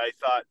enough that I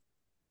thought,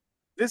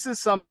 this is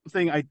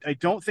something, I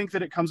don't think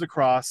that it comes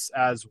across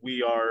as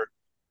we are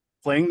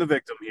playing the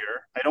victim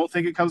here. I don't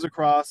think it comes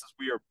across as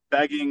we are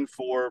begging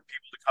for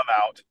people to come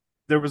out.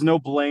 There was no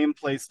blame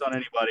placed on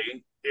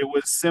anybody. It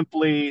was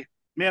simply,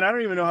 man, I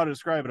don't even know how to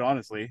describe it,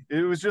 honestly.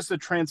 It was just a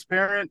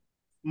transparent,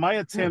 my yeah.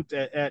 attempt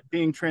at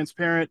being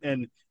transparent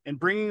and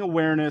bringing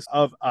awareness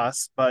of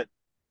us, but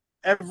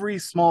every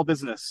small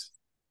business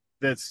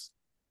that's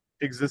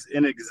exists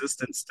in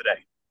existence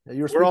today. Yeah,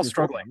 you were We're all speaking for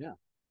struggling. them. Yeah.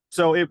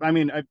 So, I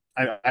mean,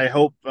 I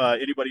hope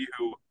anybody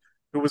who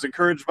was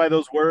encouraged by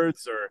those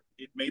words, or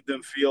it made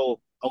them feel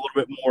a little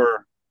bit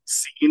more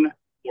seen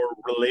or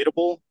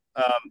relatable.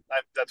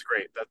 That's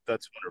great.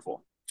 That's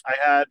wonderful. I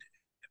had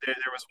there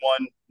was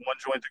one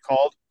joint that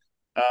called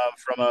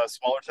from a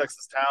smaller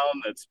Texas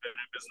town that's been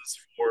in business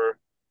for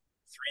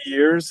 3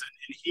 years,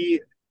 and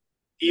he,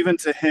 even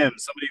to him,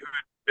 somebody who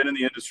had been in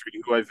the industry,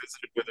 who I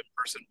visited with in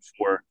person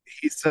before,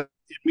 he said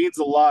it means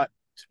a lot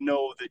to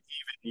know that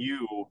even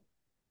you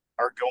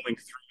are going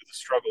through the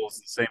struggles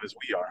the same as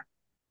we are.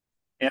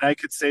 And I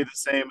could say the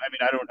same. I mean,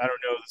 I don't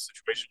know the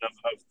situation of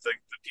the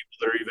people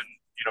that are even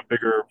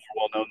bigger, more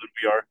well known than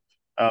we are.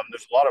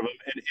 There's a lot of them,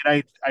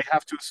 and I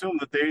have to assume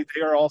that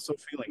they are also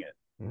feeling it.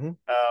 Hmm.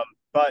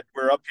 But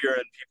we're up here,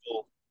 and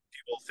people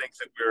think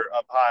that we're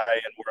up high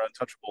and we're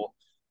untouchable.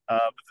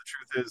 But the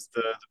truth is,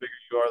 the bigger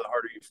you are, the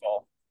harder you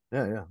fall.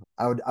 Yeah, yeah.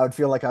 I would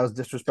feel like I was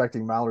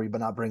disrespecting Mallory, but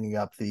not bringing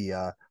up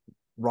the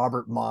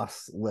Robert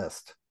Moss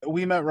list.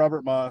 We met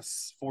Robert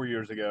Moss 4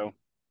 years ago.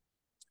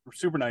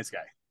 Super nice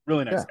guy,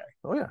 really nice Yeah. guy.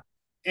 Oh yeah.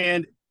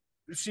 And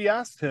she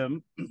asked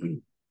him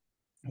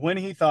when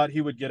he thought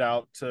he would get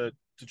out to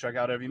check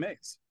out Evie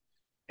Mays,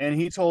 and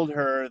he told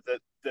her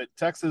that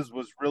Texas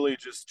was really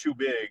just too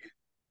big,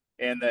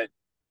 and that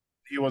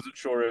he wasn't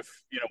sure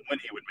if when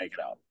he would make it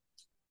out.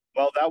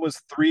 Well, that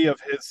was three of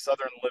his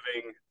Southern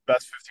Living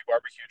best 50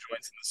 barbecue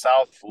joints in the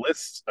South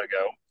lists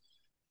ago,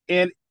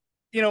 and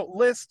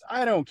list.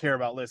 I don't care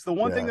about list. The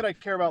one thing Yeah. that I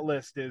care about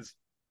list is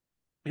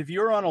if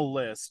you're on a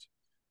list,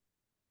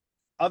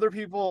 other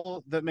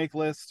people that make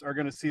lists are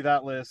going to see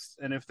that list,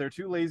 and if they're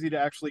too lazy to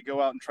actually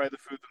go out and try the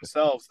food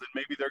themselves, then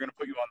maybe they're going to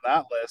put you on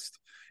that list,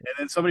 and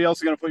then somebody else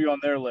is going to put you on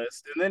their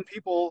list, and then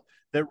people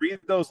that read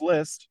those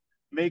lists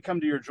may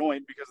come to your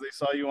joint because they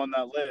saw you on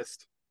that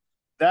list.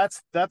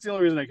 That's the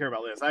only reason I care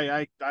about lists.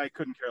 I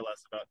couldn't care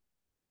less about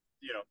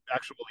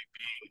actually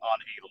being on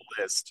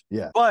a list.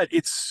 Yeah. But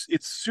it's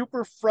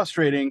super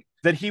frustrating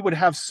that he would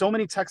have so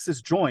many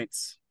Texas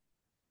joints.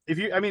 If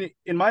you, I mean,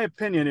 in my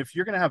opinion, if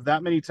you're going to have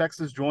that many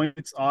Texas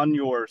joints on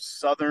your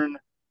Southern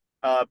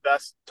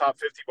best top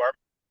 50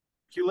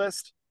 barbecue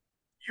list,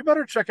 you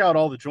better check out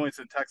all the joints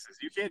in Texas.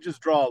 You can't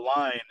just draw a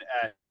line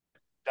at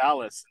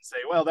Dallas and say,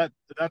 well,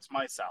 that's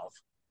my South.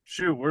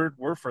 Shoot,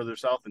 we're further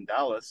south than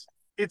Dallas.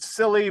 It's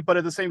silly, but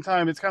at the same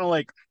time, it's kind of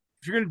like,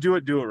 if you're going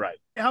to do it right.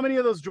 How many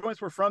of those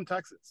joints were from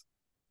Texas?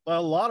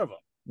 A lot of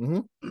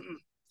them. Hmm.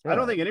 I don't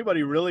Yeah. think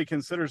anybody really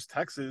considers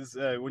Texas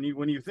when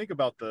you think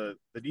about the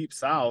deep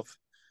South.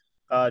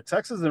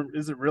 Texas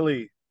isn't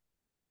really,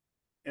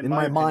 in In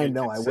my my mind, opinion,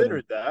 no, I wouldn't.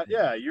 considered that.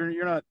 Yeah,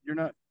 you're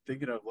not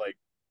thinking of like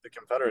the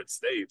Confederate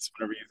States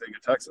whenever you think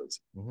of Texas.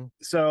 Mm-hmm.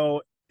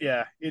 So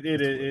yeah,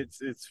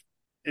 it's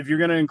if you're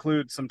going to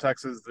include some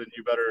Texas, then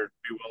you better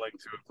be willing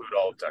to include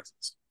all of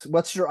Texas.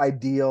 What's your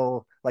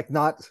ideal, like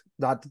not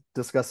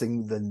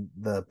discussing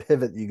the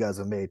pivot you guys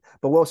have made,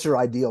 but what's your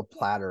ideal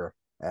platter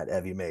at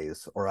Evie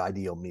Mae's, or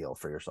ideal meal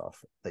for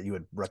yourself that you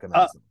would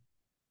recommend?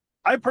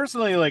 I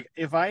personally, like,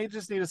 if I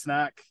just need a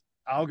snack,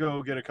 I'll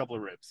go get a couple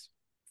of ribs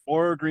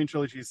or green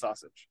chili cheese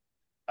sausage.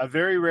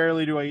 Very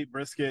rarely do I eat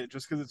brisket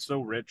just because it's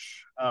so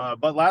rich.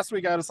 But last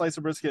week I had a slice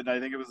of brisket, and I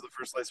think it was the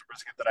first slice of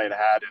brisket that I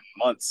had in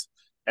months.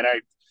 And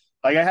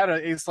I had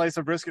a slice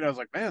of brisket. And I was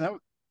like, man, that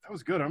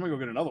was good. I'm gonna go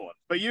get another one.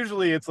 But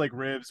usually it's like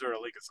ribs or a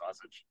leek of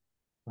sausage.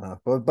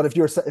 But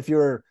if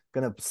you're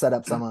gonna set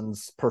up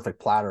someone's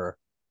perfect platter,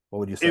 what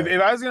would you say?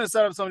 If I was gonna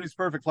set up somebody's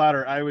perfect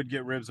platter, I would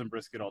get ribs and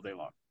brisket all day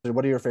long.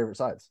 What are your favorite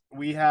sides?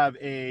 We have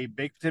a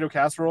baked potato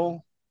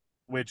casserole,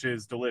 which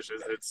is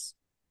delicious. It's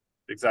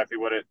exactly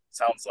what it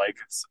sounds like.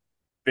 It's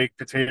baked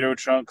potato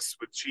chunks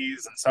with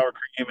cheese and sour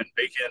cream and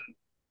bacon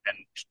and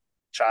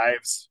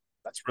chives.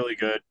 That's really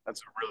good. That's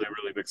a really,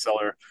 really big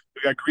seller.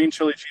 We got green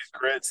chili cheese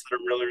grits that are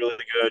really,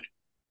 really good.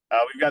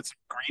 We've got some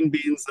green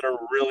beans that are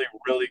really,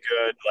 really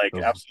good. Like,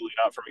 Oh. absolutely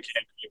not from a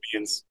canned green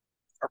beans.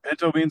 Our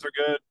pinto beans are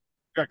good.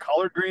 We've got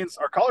collard greens.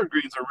 Our collard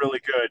greens are really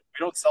good. We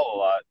don't sell a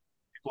lot.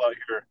 People out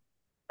here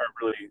aren't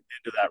really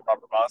into that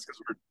Robert Moss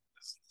because we're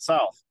this is the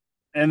South.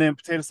 And then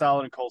potato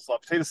salad and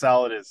coleslaw. Potato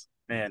salad is,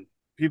 man,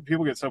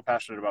 people get so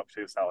passionate about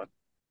potato salad.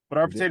 But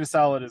our potato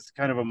salad is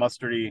kind of a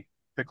mustardy,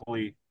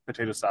 pickly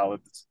potato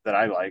salad that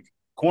I like.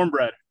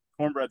 Cornbread.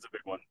 Cornbread's a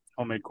big one.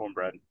 Homemade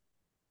cornbread.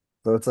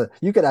 So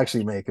you could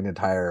actually make an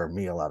entire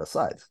meal out of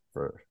sides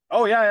for.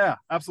 Oh yeah,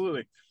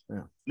 absolutely.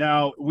 Yeah.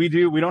 Now we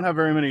don't have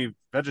very many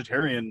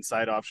vegetarian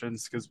side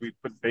options because we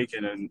put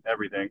bacon in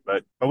everything,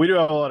 but we do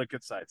have a lot of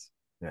good sides.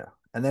 Yeah.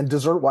 And then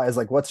dessert wise,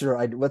 like what's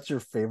your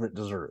favorite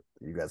dessert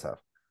that you guys have?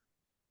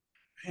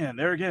 Man,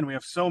 there again, we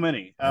have so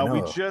many.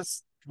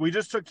 We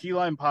just took key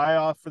lime pie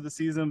off for the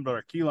season, but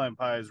our key lime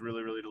pie is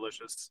really, really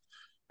delicious.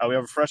 We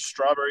have a fresh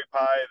strawberry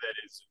pie that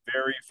is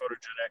very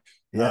photogenic.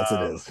 Yes,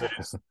 it is. That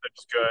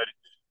is good.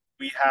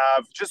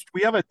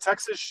 We have a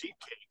Texas sheet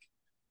cake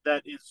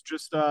that is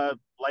just a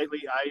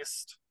lightly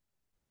iced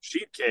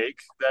sheet cake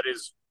that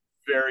is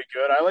very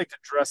good. I like to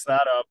dress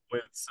that up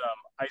with some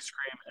ice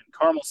cream and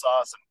caramel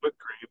sauce and whipped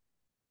cream.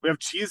 We have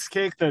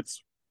cheesecake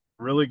that's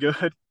really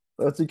good.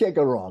 So you can't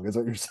go wrong, is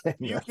what you're saying.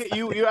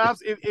 You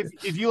ask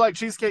if you like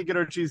cheesecake, get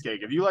our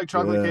cheesecake. If you like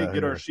chocolate cake,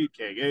 get our sheet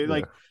cake.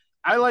 Like,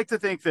 I like to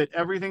think that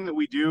everything that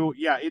we do,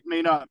 yeah, it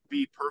may not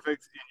be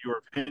perfect in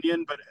your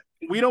opinion, but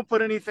we don't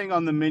put anything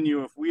on the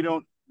menu if we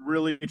don't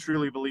really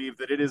truly believe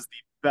that it is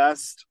the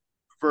best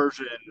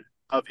version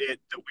of it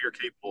that we are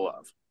capable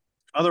of.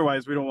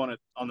 Otherwise, we don't want it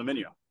on the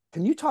menu.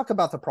 Can you talk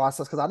about the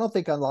process? Because I don't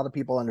think a lot of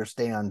people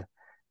understand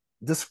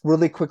this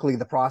really quickly,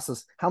 the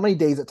process, how many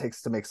days it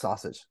takes to make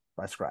sausage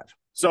by scratch.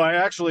 So I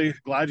actually,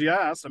 glad you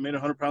asked, I made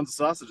 100 pounds of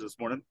sausage this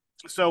morning.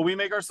 So we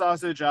make our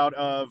sausage out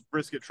of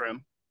brisket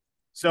trim.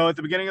 So at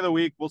the beginning of the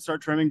week, we'll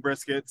start trimming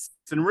briskets.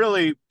 And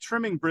really,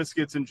 trimming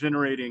briskets and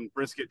generating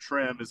brisket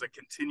trim is a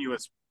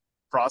continuous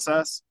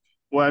process.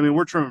 Well, I mean,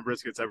 we're trimming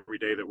briskets every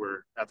day that we're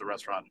at the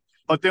restaurant.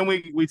 But then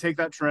we take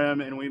that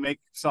trim and we make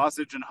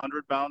sausage in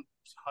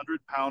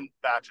 100-pound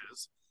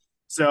batches.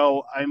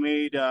 So I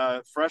made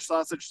fresh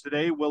sausage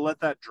today. We'll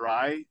let that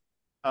dry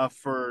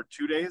for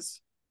 2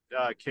 days,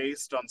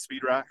 cased on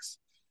speed racks.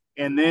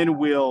 And then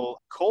we'll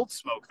cold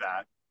smoke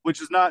that,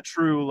 which is not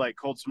true like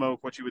cold smoke,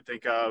 what you would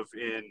think of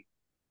in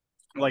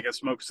like a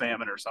smoked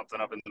salmon or something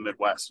up in the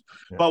Midwest.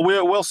 Yeah. But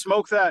we'll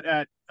smoke that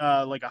at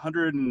like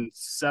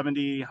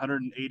 170,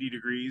 180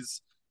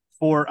 degrees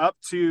for up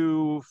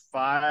to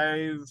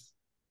five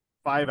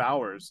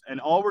hours.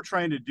 And all we're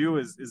trying to do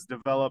is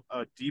develop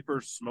a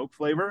deeper smoke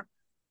flavor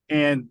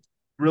and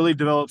really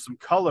develop some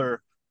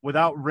color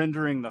without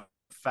rendering the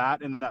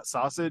fat in that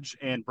sausage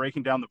and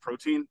breaking down the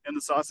protein in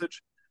the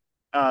sausage.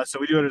 So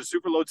we do it at a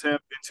super low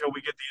temp until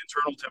we get the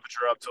internal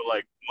temperature up to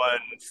like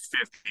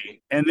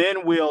 150. And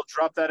then we'll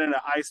drop that in an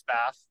ice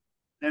bath.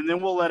 And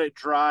then we'll let it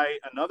dry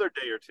another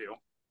day or two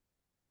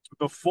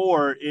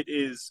before it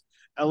is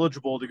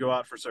eligible to go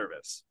out for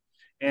service.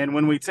 And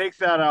when we take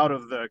that out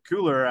of the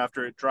cooler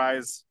after it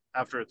dries,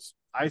 after its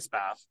ice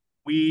bath,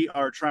 we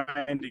are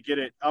trying to get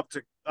it up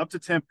to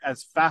temp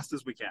as fast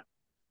as we can.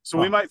 So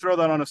we might throw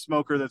that on a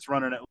smoker that's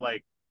running at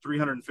like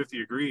 350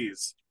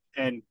 degrees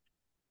and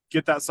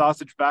get that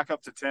sausage back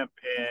up to temp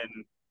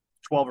in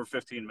 12 or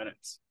 15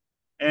 minutes.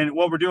 And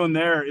what we're doing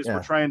there is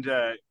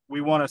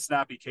we want a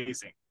snappy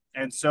casing.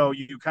 And so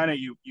you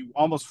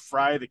almost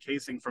fry the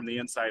casing from the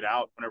inside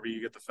out whenever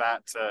you get the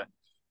fat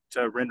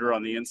to render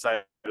on the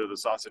inside of the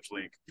sausage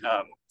link.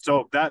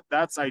 So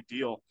that's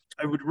ideal.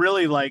 I would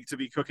really like to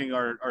be cooking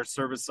our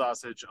service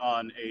sausage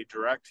on a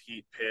direct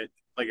heat pit,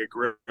 like a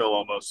grill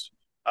almost,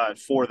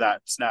 for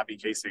that snappy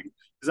casing.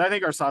 Because I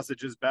think our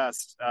sausage is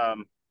best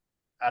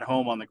at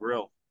home on the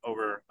grill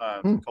over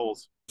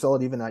coals. Sell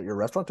it even at your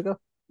restaurant to go?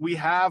 We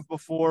have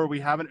before. We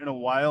haven't in a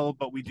while,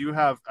 but we do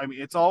have. I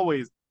mean, it's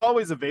always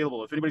always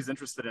available. If anybody's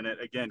interested in it,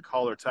 again,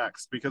 call or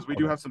text, because we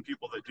do Okay. have some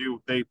people that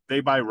do, they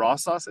buy raw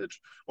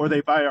sausage or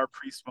they buy our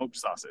pre-smoked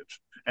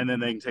sausage, and then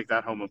they can take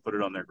that home and put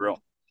it on their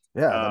grill.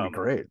 Yeah, that'd be Um,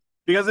 great.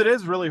 because it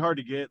is really hard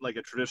to get like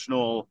a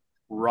traditional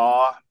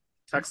raw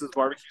Texas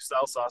barbecue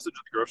style sausage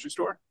at the grocery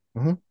store.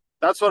 Hmm.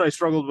 That's what I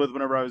struggled with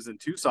whenever I was in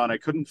Tucson. I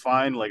couldn't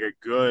find like a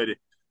good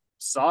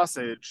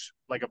sausage,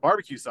 like a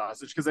barbecue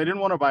sausage, because I didn't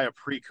want to buy a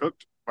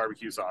pre-cooked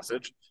barbecue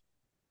sausage,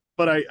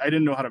 but I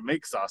didn't know how to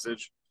make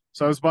sausage.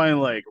 So I was buying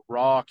like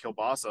raw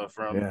kielbasa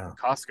from Yeah.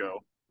 Costco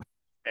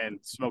and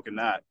smoking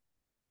that.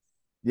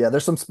 Yeah,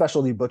 there's some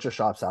specialty butcher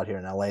shops out here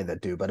in LA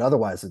that do, but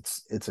otherwise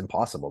it's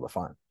impossible to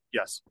find.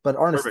 Yes. But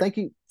Arnis, Perfect. thank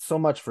you so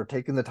much for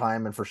taking the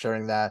time and for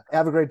sharing that.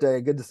 Have a great day.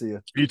 Good to see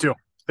you. You too. Talk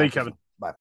Thank to you, you Kevin. soon.